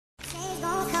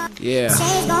Yeah.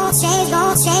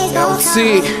 LT.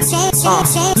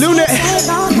 Looney.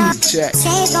 Check.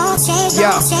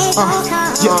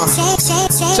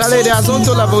 Chale de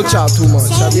Azonto la voce out too much.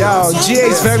 Yo,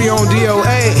 GA's very own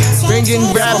DOA.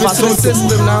 Bringing rap into the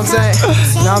system, know what I'm saying?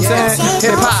 Know what I'm saying?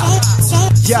 Hip hop.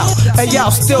 Yo, hey yo,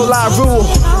 still I rule.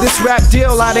 This rap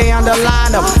deal, I they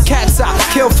underline them. Cats I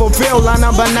kill for real, I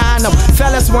number 9 them.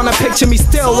 Fellas wanna picture me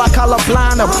still, I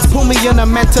colorblind them. Pull me in a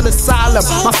mental asylum.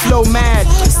 My flow mad,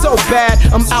 so bad,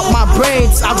 I'm out my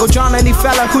brains. I go drown any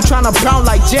fella who tryna brown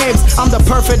like James. I'm the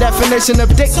perfect definition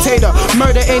of dictator.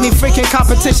 Murder any freaking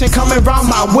competition coming round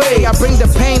my way. I bring the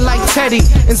pain like Teddy,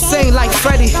 insane like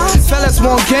Freddy. Fellas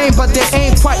want game, but they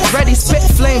ain't quite ready. Spit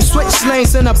flames, switch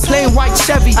lanes in a plain white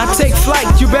Chevy. I take flight,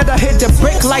 you better hit the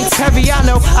brick lights heavy. I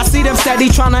know, I see them steady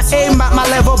tryna aim at my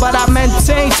level, but I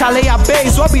maintain chaley, I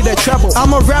base, what be the treble?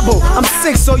 I'm a rebel, I'm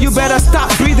sick, so you better stop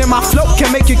breathing. My flow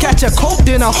can make you catch a cold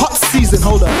in a hot season.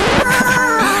 Hold up.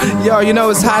 Yo, you know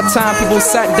it's high time people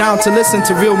sat down to listen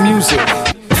to real music.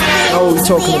 Oh, what we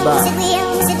talking about?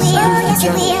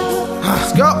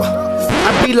 Let's go.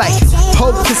 I be like,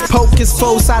 pocus,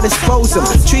 foes, I dispose them.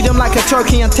 Treat them like a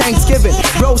turkey on Thanksgiving.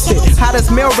 Roasted, hottest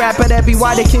male rapper that be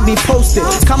why they can be posted.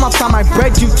 Come up on my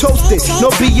bread, you toasted. No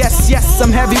BS, yes,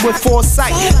 I'm heavy with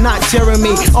foresight. Not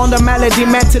Jeremy, on the melody,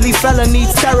 mentally fella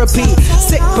needs therapy.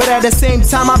 Sick, but at the same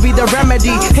time I be the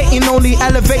remedy. Hating only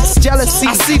elevates jealousy.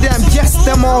 I see them, yes,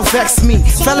 them all vex me.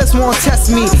 Fellas won't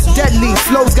test me, deadly.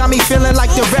 Flows got me feeling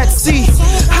like the Red Sea.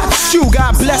 Hot shoe,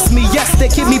 God bless me, yes, they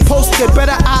keep me posted.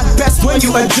 Better odd best when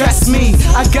you address me.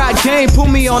 I got game, put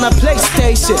me on a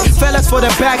PlayStation. Fellas for the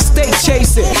backstage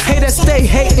chasing. Haters stay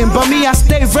hating, but me I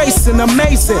stay racing.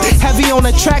 Amazing, heavy on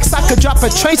the tracks, I could drop a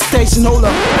train station. Hold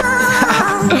up.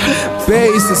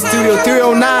 Bass in Studio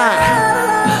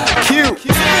 309. Cute.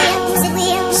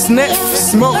 Sniff,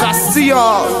 smoke, I see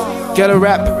y'all. Get a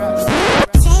rap.